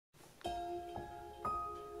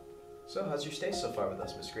So, how's your stay so far with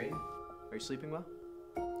us, Miss Green? Are you sleeping well?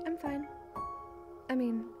 I'm fine. I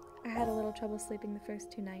mean, I had a little trouble sleeping the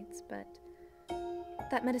first 2 nights, but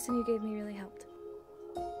that medicine you gave me really helped.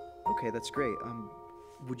 Okay, that's great.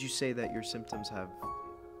 Would you say that your symptoms have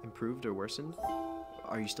improved or worsened?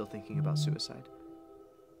 Are you still thinking about suicide?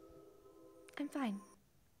 I'm fine.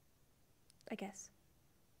 I guess.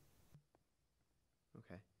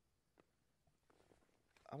 Okay.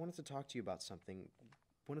 I wanted to talk to you about something.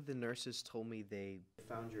 One of the nurses told me they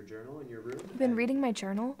found your journal in your room. You've been reading my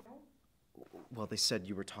journal? Well, they said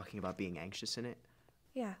you were talking about being anxious in it.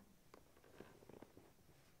 Yeah.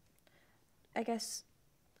 I guess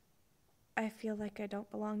I feel like I don't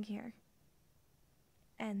belong here.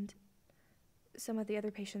 And some of the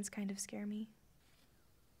other patients kind of scare me.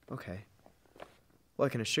 Okay. Well, I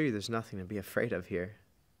can assure you there's nothing to be afraid of here.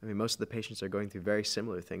 I mean, most of the patients are going through very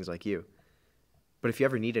similar things like you. But if you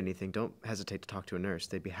ever need anything, don't hesitate to talk to a nurse.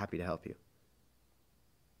 They'd be happy to help you.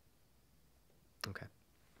 Okay.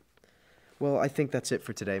 Well, I think that's it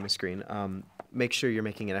for today, Miss Green. Make sure you're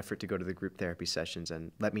making an effort to go to the group therapy sessions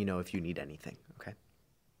and let me know if you need anything, okay?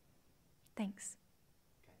 Thanks.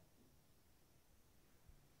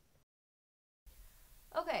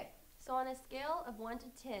 Okay, so on a scale of 1 to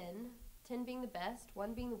 10, 10 being the best,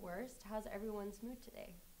 1 being the worst, how's everyone's mood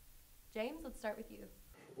today? James, let's start with you.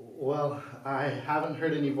 Well, I haven't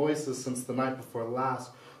heard any voices since the night before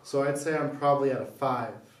last, so I'd say I'm probably at a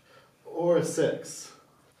 5 or a 6.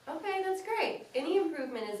 Okay, that's great. Any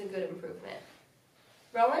improvement is a good improvement.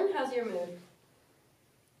 Rowan, how's your mood?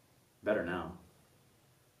 Better now.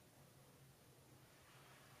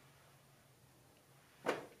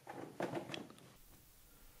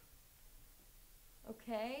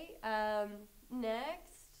 Okay,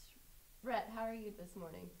 next, Rhett, how are you this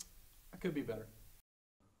morning? I could be better.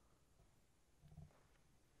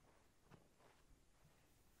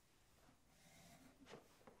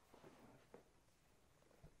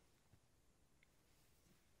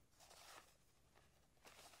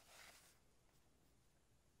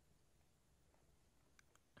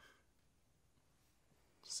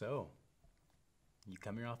 So, you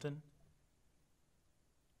come here often?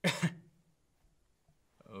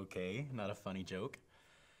 Okay, not a funny joke.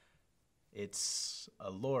 It's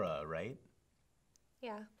Laura, right?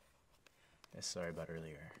 Yeah. Sorry about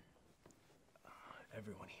earlier.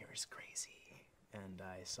 Everyone here is crazy. And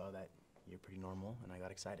I saw that you're pretty normal, and I got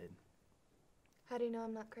excited. How do you know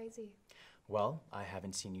I'm not crazy? Well, I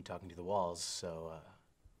haven't seen you talking to the walls, so,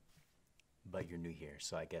 but you're new here,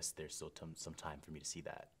 so I guess there's still some time for me to see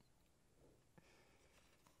that.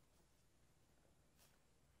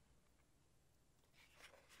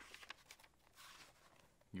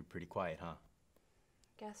 You're pretty quiet, huh?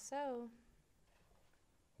 Guess so.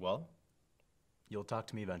 Well, you'll talk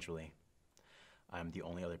to me eventually. I'm the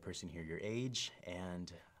only other person here your age, and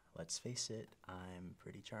let's face it, I'm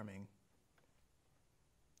pretty charming.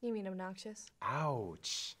 You mean obnoxious?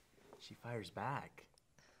 Ouch! She fires back.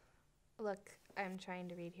 Look, I'm trying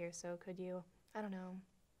to read here, so could you, I don't know,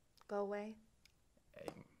 go away?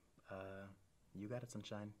 Hey, you got it,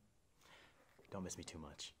 sunshine. Don't miss me too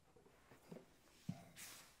much.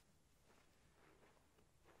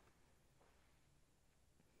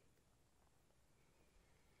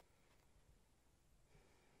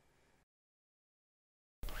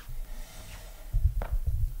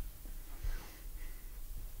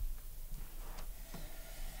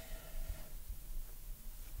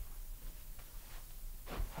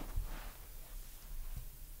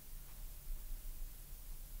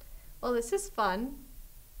 Well, this is fun.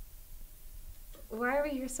 Why are we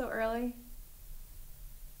here so early?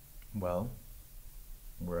 Well,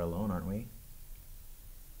 we're alone, aren't we?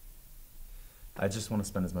 I just want to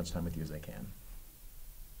spend as much time with you as I can.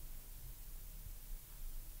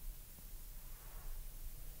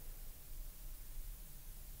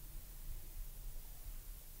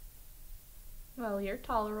 Well, you're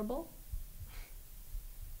tolerable.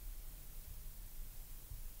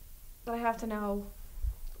 But I have to know,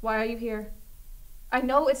 why are you here? I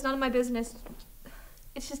know it's none of my business.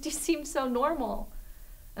 It's just you seem so normal.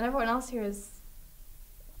 And everyone else here is...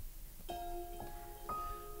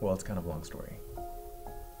 Well, it's kind of a long story.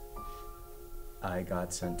 I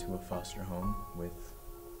got sent to a foster home with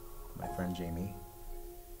my friend Jamie.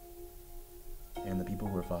 And the people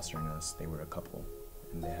who were fostering us, they were a couple,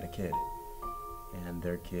 and they had a kid. And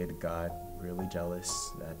their kid got really jealous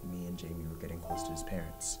that me and Jamie were getting close to his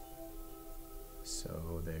parents.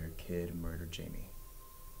 So their kid murdered Jamie.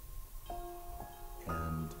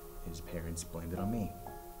 And his parents blamed it on me.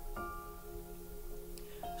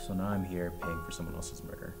 So now I'm here paying for someone else's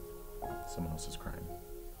murder, someone else's crime.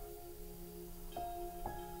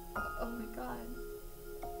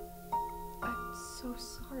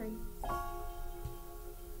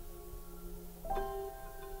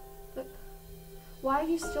 Why are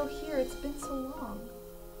you still here? It's been so long.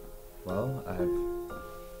 Well,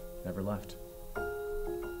 I've never left.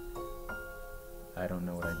 I don't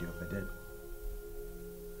know what I'd do if I did.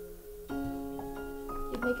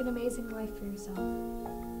 You'd make an amazing life for yourself.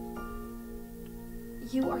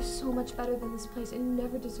 You are so much better than this place, and you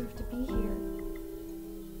never deserve to be here.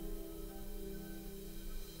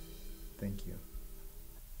 Thank you.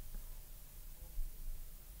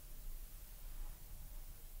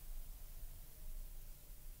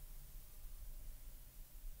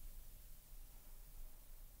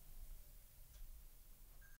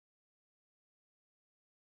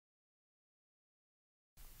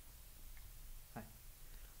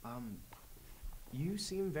 You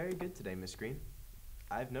seem very good today, Miss Green.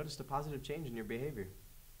 I've noticed a positive change in your behavior.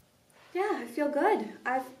 Yeah, I feel good.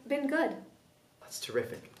 I've been good. That's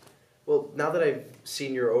terrific. Well, now that I've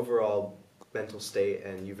seen your overall mental state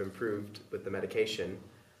and you've improved with the medication,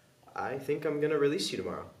 I think I'm gonna release you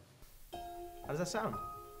tomorrow. How does that sound?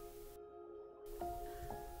 Do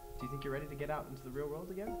you think you're ready to get out into the real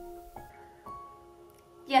world again?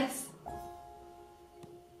 Yes.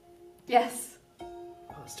 Yes.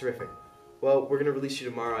 Oh, that's terrific. Well, we're gonna release you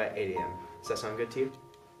tomorrow at 8 a.m. Does that sound good to you?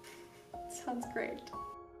 Sounds great.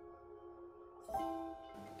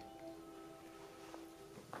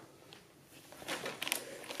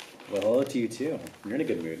 Well, hello to you too. You're in a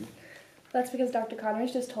good mood. That's because Dr.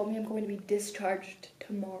 Connors just told me I'm going to be discharged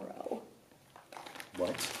tomorrow.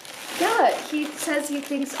 What? Yeah, he says he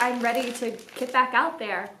thinks I'm ready to get back out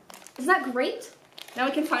there. Isn't that great? Now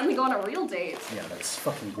we can finally go on a real date. Yeah, that's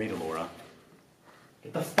fucking great, Alora.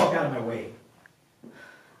 Get the fuck out of my way.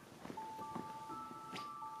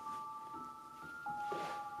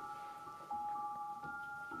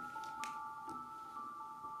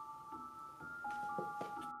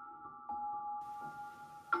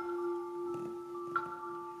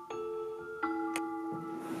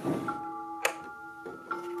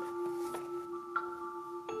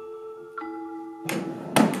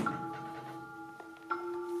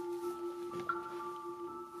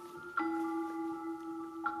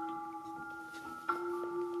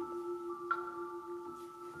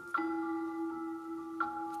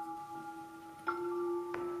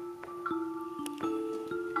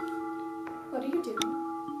 What are you doing?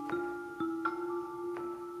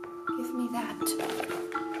 Give me that.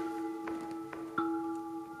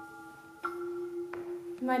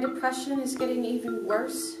 My depression is getting even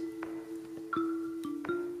worse.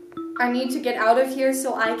 I need to get out of here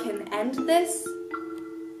so I can end this.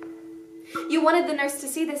 You wanted the nurse to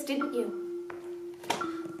see this, didn't you?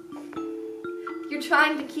 You're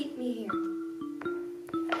trying to keep me here.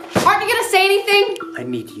 Aren't you gonna say anything? I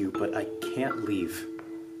need you, but I can't leave.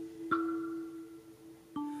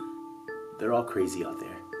 They're all crazy out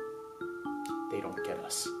there. They don't get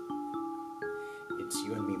us. It's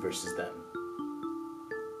you and me versus them.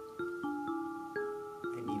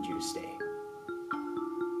 I need you to stay.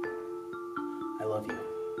 I love you.